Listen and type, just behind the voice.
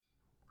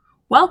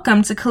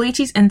Welcome to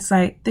Kalichi's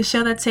Insight, the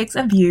show that takes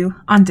a view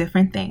on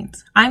different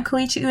things. I'm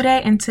Kalichi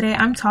Uday, and today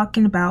I'm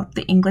talking about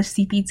the English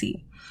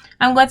CPT.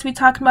 I'm going to be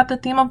talking about the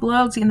theme of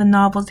loyalty in the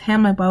novels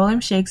Hamlet by William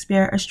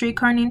Shakespeare, A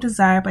Streetcar Named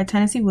Desire by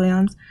Tennessee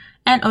Williams,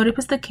 and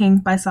Oedipus the King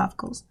by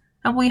Sophocles.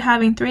 I will be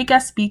having 3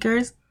 guest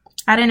speakers,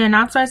 adding an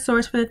outside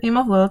source for the theme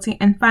of loyalty,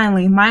 and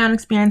finally, my own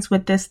experience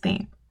with this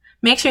theme.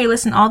 Make sure you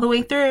listen all the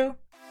way through.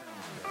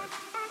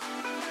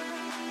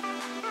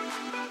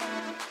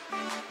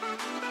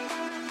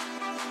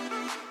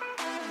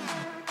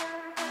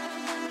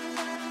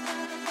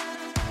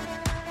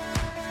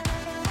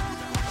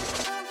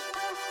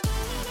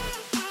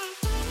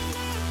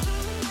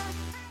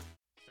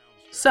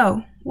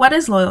 So, what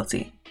is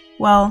loyalty?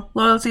 Well,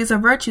 loyalty is a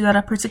virtue that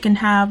a person can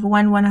have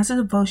when one has a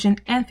devotion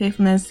and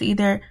faithfulness to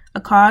either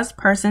a cause,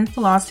 person,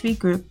 philosophy,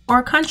 group, or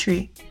a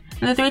country.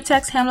 In the 3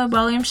 texts Hamlet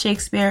by William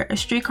Shakespeare, A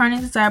Streetcar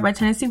Named Desire by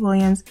Tennessee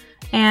Williams,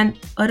 and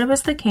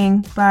Oedipus the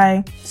King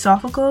by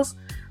Sophocles,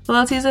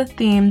 loyalty is a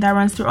theme that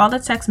runs through all the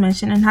texts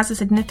mentioned and has a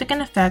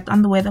significant effect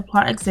on the way the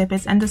plot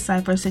exhibits and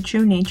deciphers the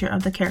true nature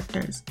of the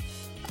characters.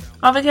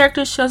 All the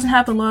characters chosen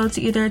have a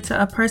loyalty either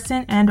to a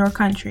person and/or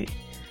country.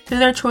 Through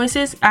their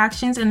choices,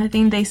 actions, and the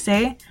thing they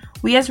say,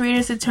 we as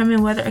readers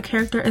determine whether a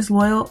character is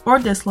loyal or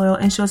disloyal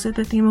and shows that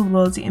the theme of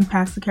loyalty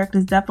impacts the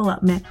character's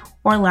development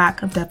or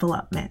lack of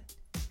development.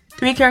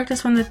 3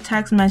 characters from the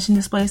text mentioned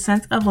display a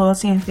sense of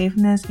loyalty and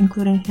faithfulness,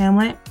 including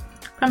Hamlet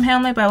from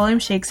Hamlet by William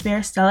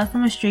Shakespeare, Stella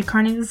from A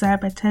Streetcar Named Desire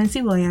by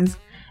Tennessee Williams,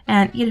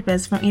 and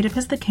Oedipus from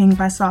Oedipus the King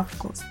by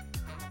Sophocles,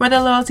 where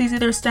their loyalties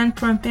either stem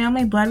from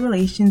family, blood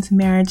relations,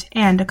 marriage,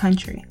 and a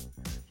country.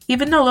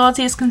 Even though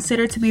loyalty is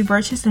considered to be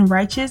virtuous and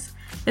righteous,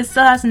 it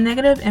still has a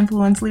negative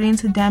influence leading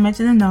to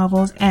damage in the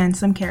novels and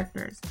some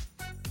characters.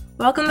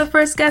 Welcome the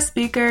first guest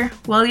speaker,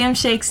 William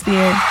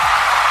Shakespeare.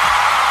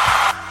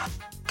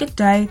 Good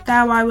day,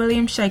 that why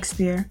William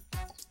Shakespeare.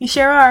 You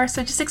sure are,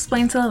 so just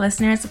explain to the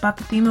listeners about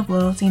the theme of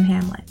loyalty in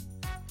Hamlet.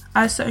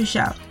 I so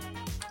shall.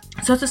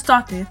 So to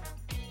start with,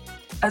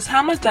 as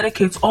Hamlet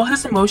dedicates all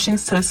his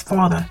emotions to his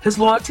father, his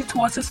loyalty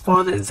towards his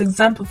father is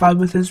exemplified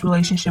with his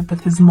relationship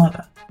with his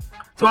mother.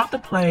 Throughout the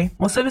play,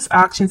 most of his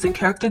actions and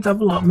character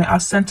development are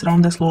centered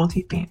on this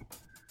loyalty theme.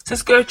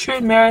 Since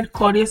Gertrude married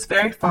Claudius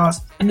very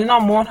fast and did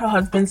not mourn her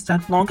husband's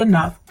death long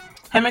enough,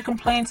 Hamlet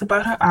complains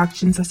about her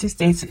actions as he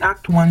states in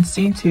Act 1,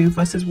 Scene 2,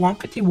 verses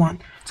 151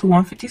 to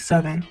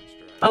 157.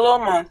 A little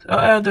month,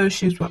 or ere those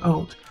shoes were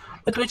old,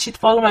 with which she'd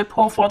follow my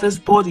poor father's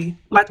body,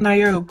 like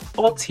Niobe,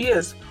 all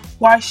tears.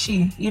 Why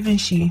she, even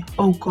she,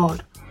 O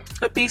God,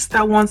 a beast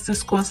that once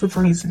discourse of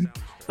reason,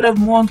 would have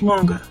mourned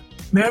longer,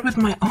 married with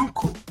my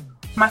uncle,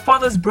 my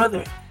father's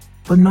brother,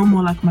 but no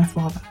more like my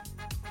father.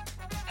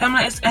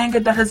 Hamlet is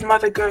angered that his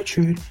mother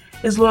Gertrude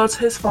is loyal to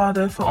his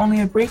father for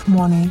only a brief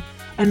mourning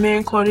and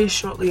marrying Claudius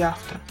shortly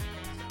after.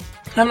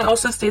 Hamlet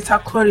also states how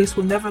Claudius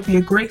will never be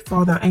a great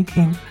father and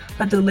king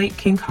like the late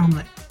King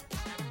Hamlet.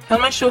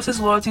 Hamlet shows his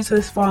loyalty to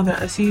his father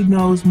as he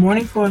knows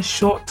mourning for a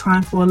short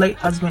time for a late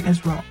husband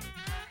is wrong.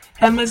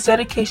 Hamlet's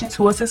dedication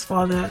towards his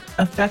father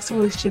affects the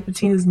relationship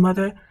between his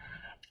mother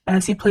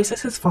as he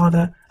places his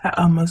father at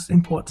utmost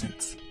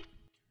importance.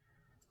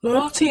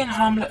 Loyalty in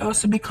Hamlet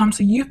also becomes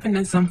a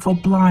euphemism for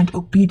blind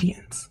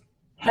obedience.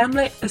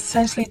 Hamlet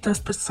essentially does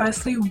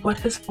precisely what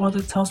his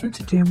father tells him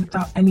to do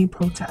without any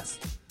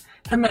protest.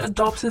 Hamlet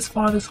adopts his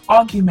father's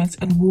arguments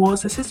and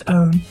wars as his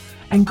own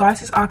and guides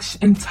his action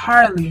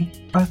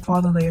entirely by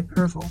fatherly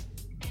approval.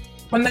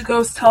 When the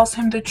ghost tells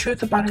him the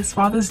truth about his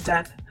father's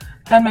death,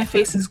 Hamlet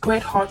faces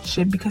great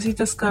hardship because he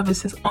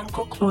discovers his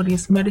uncle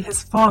Claudius murdered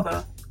his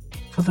father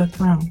for the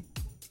throne.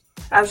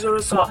 As a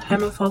result,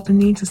 Hamlet felt the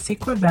need to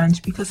seek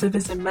revenge because of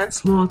his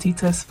immense loyalty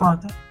to his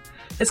father.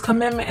 His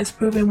commitment is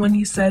proven when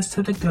he says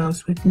to the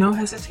ghost with no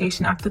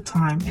hesitation at the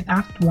time in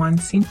Act 1,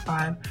 Scene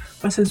 5,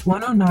 verses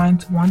 109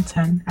 to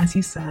 110, as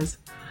he says,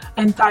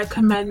 "And thy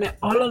commandment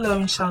all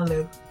alone shall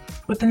live,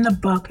 within the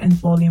book and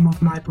volume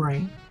of my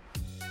brain."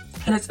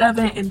 It is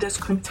evident in this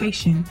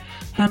quotation,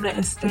 Hamlet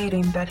is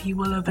stating that he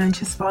will avenge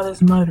his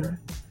father's murder.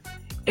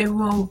 It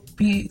will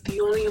be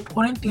the only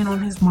important thing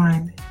on his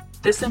mind.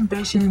 This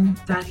ambition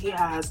that he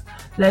has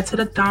led to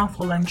the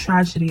downfall and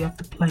tragedy of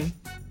the play,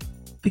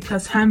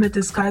 because Hamlet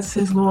disguises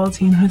his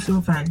loyalty in his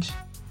revenge.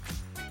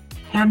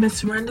 Hamlet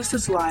surrenders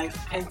his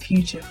life and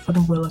future for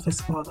the will of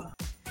his father.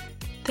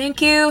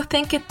 Thank you,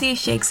 D.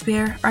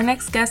 Shakespeare. Our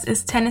next guest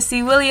is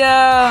Tennessee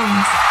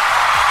Williams.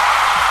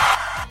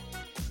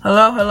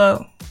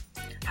 Hello.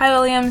 Hi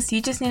Williams,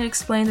 you just need to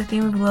explain the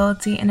theme of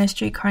loyalty in A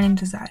Streetcar Named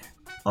Desire.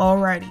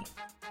 Alrighty.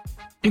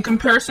 In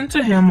comparison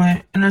to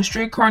Hamlet, in A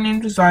Streetcar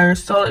Named Desire,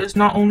 Stella is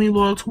not only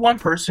loyal to one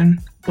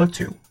person, but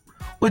 2.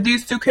 With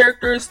these 2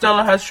 characters,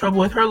 Stella has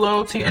trouble with her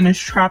loyalty and is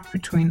trapped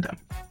between them,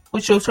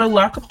 which shows her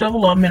lack of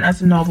development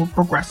as the novel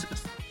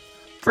progresses.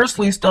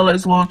 Firstly, Stella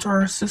is loyal to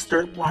her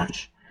sister,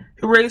 Blanche,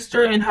 who raised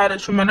her and had a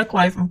traumatic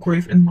life of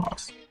grief and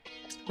loss.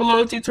 Her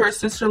loyalty to her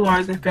sister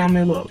lies in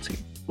family loyalty,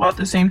 while at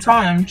the same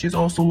time, she is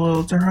also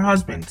loyal to her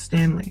husband,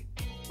 Stanley,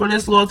 but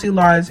his loyalty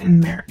lies in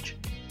marriage.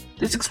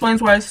 This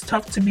explains why it's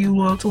tough to be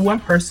loyal to one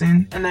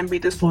person and then be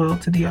disloyal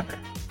to the other.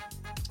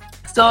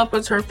 Stella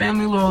puts her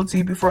family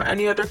loyalty before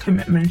any other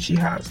commitment she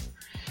has.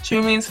 She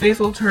remains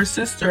faithful to her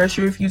sister as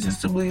she refuses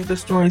to believe the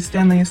story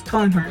Stanley is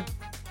telling her.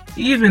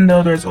 Even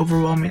though there's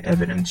overwhelming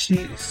evidence,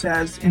 she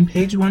says in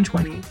page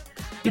 120,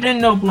 "You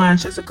didn't know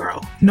Blanche as a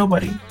girl.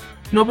 Nobody.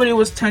 Nobody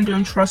was tender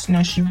and trusting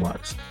as she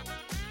was."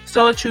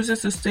 Stella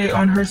chooses to stay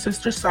on her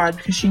sister's side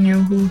because she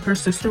knew who her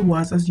sister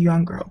was as a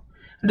young girl,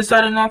 and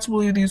decided not to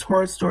believe these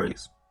horrid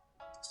stories.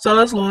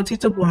 Stella's loyalty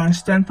to Blanche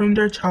stemmed from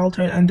their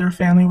childhood and their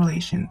family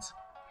relations.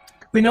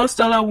 We know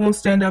Stella won't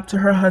stand up to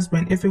her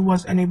husband if it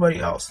was anybody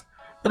else,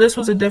 but this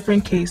was a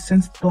different case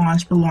since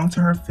Blanche belonged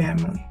to her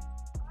family.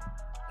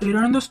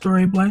 Later in the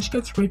story, Blanche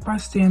gets raped by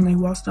Stanley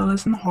while Stella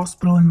is in the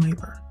hospital in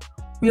labor.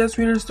 We as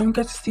readers don't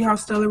get to see how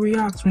Stella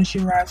reacts when she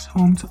arrives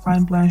home to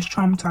find Blanche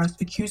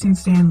traumatized, accusing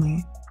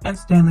Stanley, and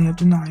Stanley of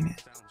denying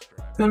it.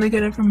 We only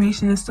get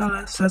information that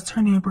Stella says to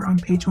her neighbor on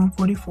page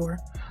 144,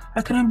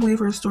 "I couldn't believe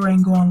her story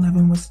and go on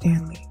living with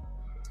Stanley."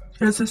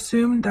 It is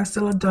assumed that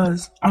Stella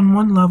does, on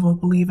one level,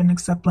 believe and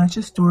accept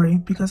Blanche's story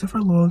because of her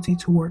loyalty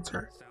towards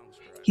her.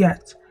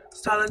 Yet,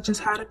 Stella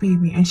just had a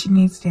baby and she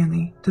needs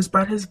Stanley.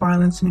 Despite his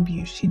violence and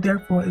abuse, she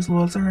therefore is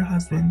loyal to her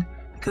husband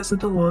because of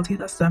the loyalty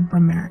that stemmed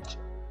from marriage,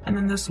 and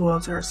then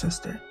disloyal to her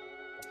sister.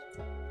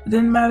 It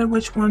didn't matter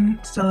which one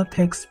Stella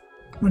picks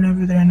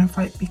whenever they're in a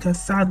fight because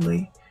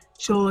sadly,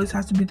 she'll always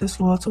have to be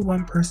disloyal to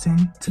one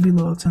person to be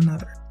loyal to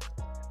another.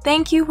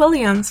 Thank you,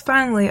 Williams.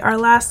 Finally, our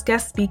last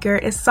guest speaker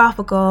is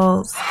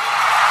Sophocles.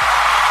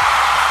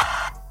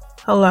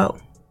 Hello.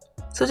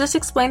 So just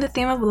explain the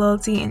theme of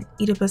loyalty in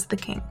Oedipus the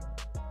King.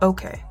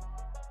 Okay.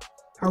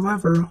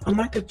 However,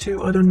 unlike the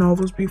two other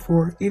novels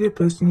before,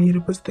 Oedipus and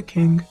Oedipus the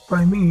King,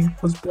 by me,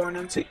 was born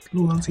into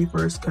loyalty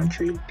for his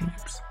country,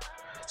 Thebes.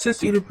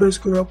 Since Oedipus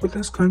grew up with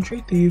his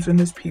country, Thebes, and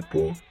his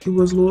people, he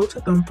was loyal to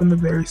them from the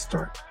very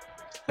start.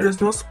 It is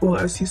no spoil,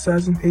 as he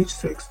says in page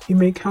 6, "You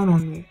may count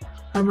on me.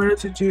 I'm ready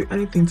to do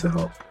anything to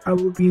help. I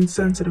would be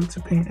insensitive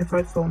to pain if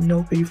I felt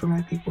no pity for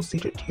my people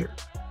seated here."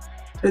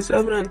 It is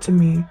evident to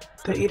me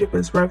that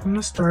Oedipus, right from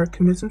the start,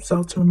 commits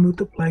himself to remove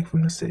the plague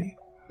from the city,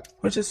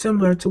 which is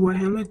similar to what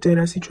Hamlet did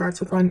as he tried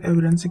to find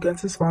evidence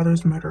against his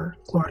father's murderer,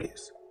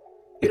 Claudius.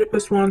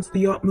 Oedipus wants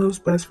the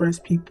utmost best for his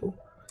people,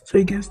 so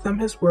he gives them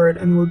his word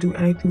and will do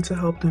anything to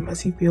help them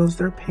as he feels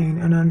their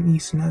pain and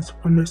uneasiness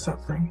from their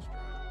suffering.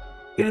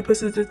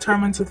 Oedipus is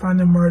determined to find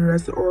the murderer,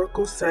 as the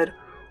oracle said,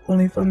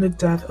 "Only from the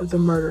death of the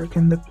murderer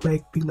can the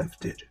plague be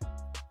lifted."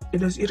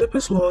 It is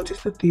Oedipus' loyalty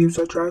to Thebes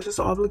that drives his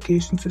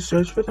obligation to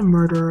search for the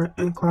murderer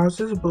and clouds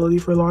his ability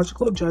for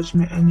logical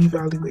judgment and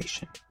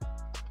evaluation.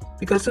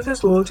 Because of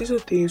his loyalty to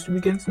Thebes, he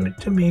begins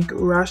to make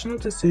irrational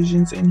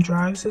decisions and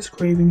drives his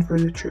craving for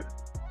the truth.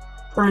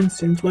 For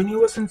instance, when he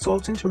was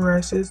insulting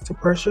Tauresses to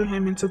pressure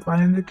him into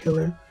finding the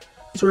killer,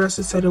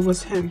 Tauresses said it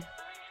was him.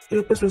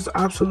 Oedipus was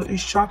absolutely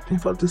shocked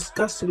and felt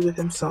disgusted with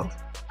himself.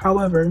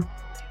 However,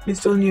 he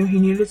still knew he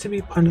needed to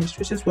be punished,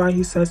 which is why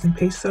he says in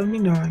page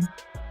 79,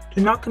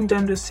 "Do not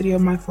condemn the city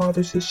of my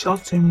fathers to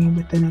shelter me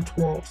within its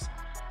walls."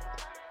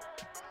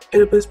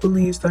 Oedipus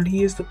believes that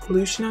he is the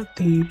pollution of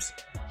Thebes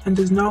and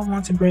does not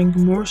want to bring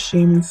more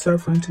shame and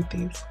suffering to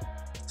Thebes.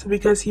 So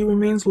because he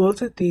remains loyal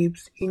to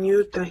Thebes, he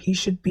knew that he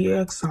should be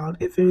exiled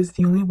if it is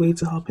the only way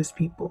to help his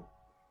people.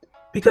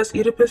 Because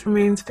Oedipus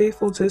remains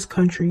faithful to his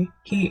country,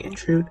 he, in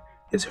truth,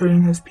 is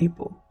hurting his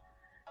people.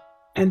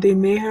 And they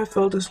may have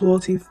felt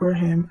disloyalty for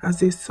him as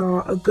they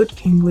saw a good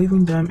king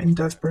leaving them in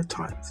desperate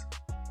times.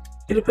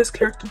 Oedipus'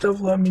 character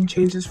development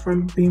changes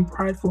from being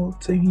prideful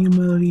to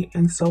humility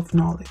and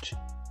self-knowledge.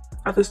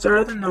 At the start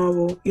of the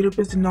novel,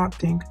 Oedipus did not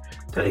think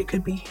that it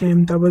could be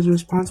him that was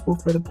responsible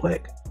for the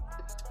plague,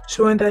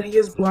 showing that he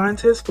is blind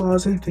to his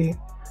flaws in faith,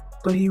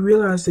 but he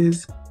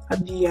realizes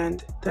at the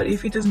end that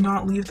if he does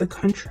not leave the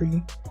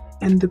country,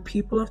 and the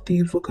people of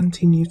Thebes will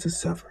continue to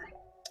suffer.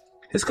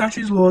 His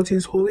country's loyalty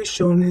is wholly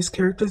shown in his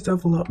character's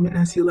development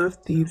as he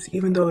left Thebes,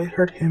 even though it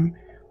hurt him,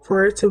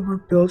 for it to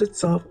rebuild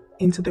itself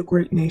into the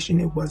great nation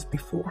it was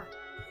before.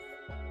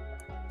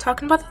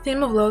 Talking about the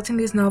theme of loyalty in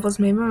these novels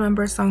made me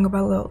remember a song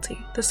about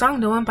loyalty. The song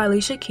No One by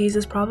Alicia Keys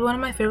is probably one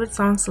of my favorite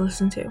songs to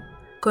listen to.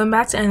 Going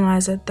back to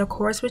analyze it, the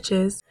chorus, which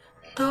is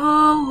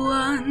 "No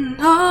one,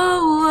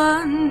 no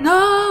one,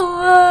 no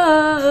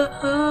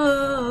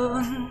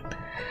one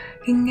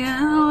can get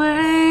in the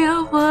way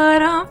of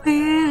what I'm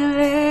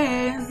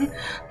feeling.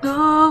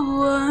 No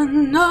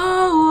one,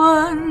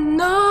 no one,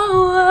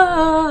 no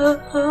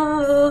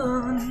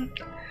one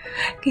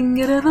can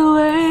get in the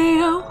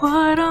way of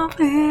what I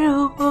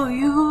feel for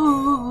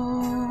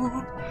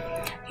you.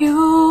 You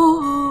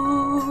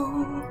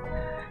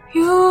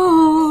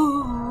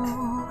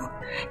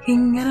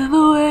can get in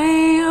the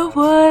way of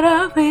what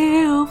I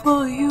feel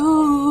for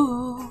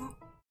you.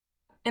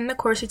 In the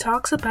course, she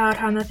talks about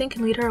how nothing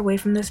can lead her away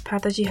from this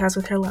path that she has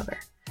with her lover,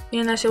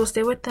 meaning that she will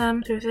stay with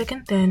them through thick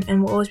and thin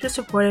and will always be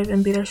supportive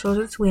and be their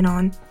shoulder to lean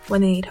on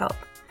when they need help.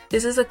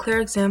 This is a clear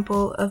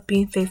example of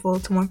being faithful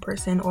to one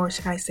person, or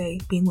should I say,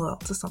 being loyal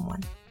to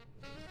someone.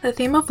 The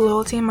theme of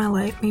loyalty in my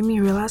life made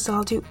me realize that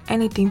I'll do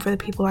anything for the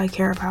people I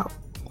care about,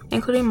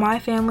 including my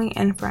family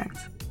and friends.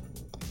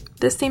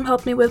 This theme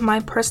helped me with my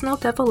personal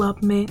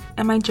development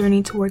and my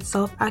journey towards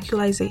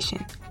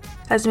self-actualization,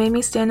 has made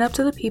me stand up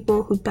to the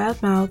people who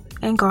badmouth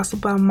and gossip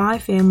about my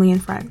family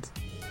and friends.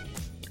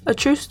 A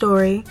true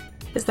story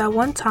is that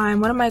one time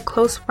one of my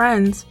close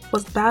friends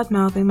was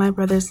badmouthing my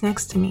brothers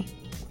next to me,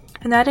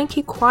 and I didn't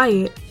keep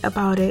quiet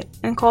about it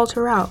and called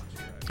her out,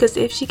 because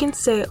if she can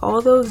say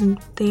all those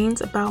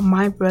things about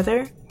my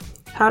brother,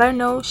 how'd I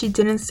know she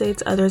didn't say it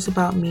to others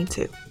about me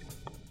too?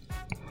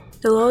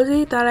 The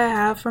loyalty that I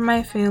have for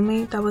my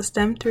family that was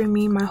stemmed through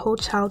me my whole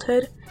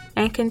childhood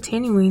and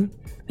continuing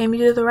made me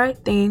do the right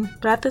thing,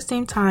 but at the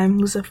same time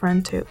lose a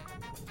friend too.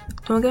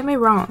 Don't get me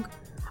wrong,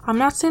 I'm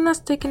not saying that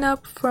sticking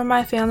up for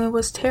my family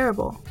was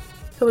terrible.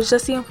 It was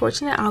just the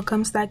unfortunate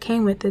outcomes that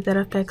came with it that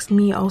affects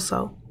me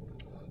also.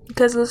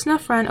 Because losing a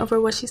friend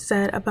over what she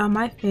said about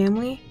my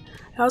family,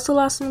 I also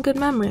lost some good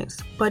memories,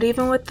 but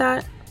even with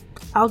that,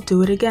 I'll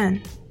do it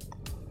again.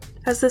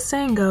 As the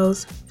saying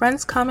goes,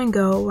 friends come and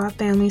go while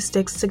family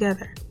sticks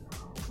together.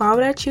 Why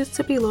would I choose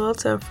to be loyal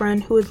to a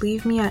friend who would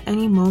leave me at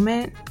any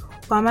moment,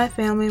 while my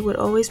family would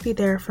always be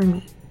there for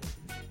me?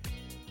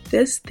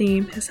 This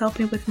theme has helped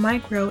me with my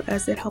growth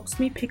as it helps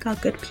me pick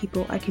out good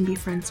people I can be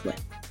friends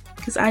with.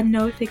 Because I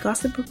know if they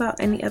gossip about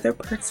any other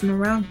person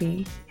around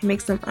me, it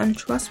makes them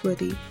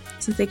untrustworthy,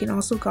 since they can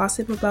also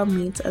gossip about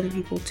me to other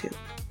people too.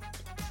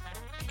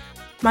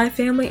 My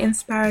family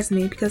inspires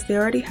me because they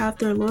already have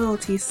their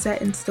loyalty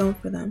set in stone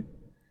for them,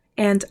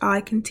 and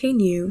I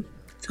continue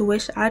to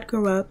wish I'd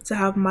grow up to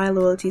have my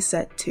loyalty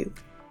set too.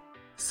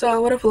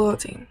 So, what of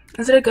loyalty?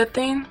 Is it a good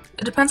thing?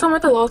 It depends on where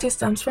the loyalty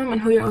stems from and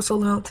who you're also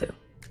loyal to.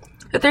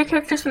 The three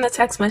characters from the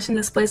text mentioned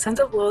display a sense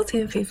of loyalty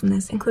and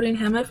faithfulness, including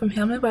Hamlet from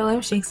Hamlet by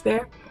William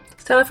Shakespeare,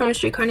 Stella from A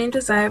Streetcar Named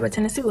Desire by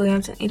Tennessee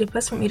Williams, and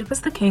Oedipus from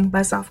Oedipus the King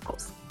by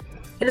Sophocles.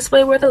 They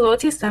display where the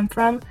loyalty stems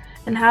from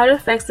and how it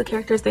affects the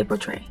characters they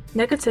portray,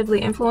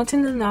 negatively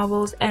influencing the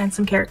novels and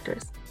some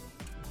characters.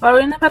 While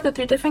reading about the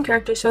three different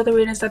characters show the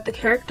readers that the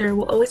character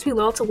will always be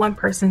loyal to one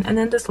person and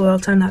then disloyal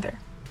to another.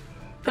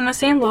 From the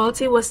same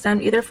loyalty was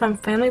stemmed either from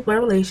family blood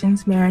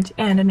relations, marriage,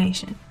 and a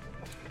nation.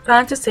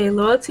 Found to say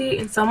loyalty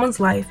in someone's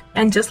life,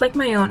 and just like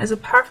my own, is a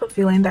powerful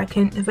feeling that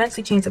can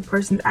eventually change a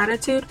person's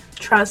attitude,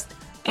 trust,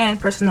 and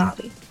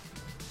personality.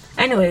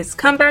 Anyways,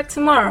 come back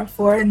tomorrow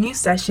for a new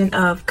session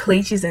of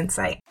Kalechi's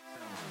Insight.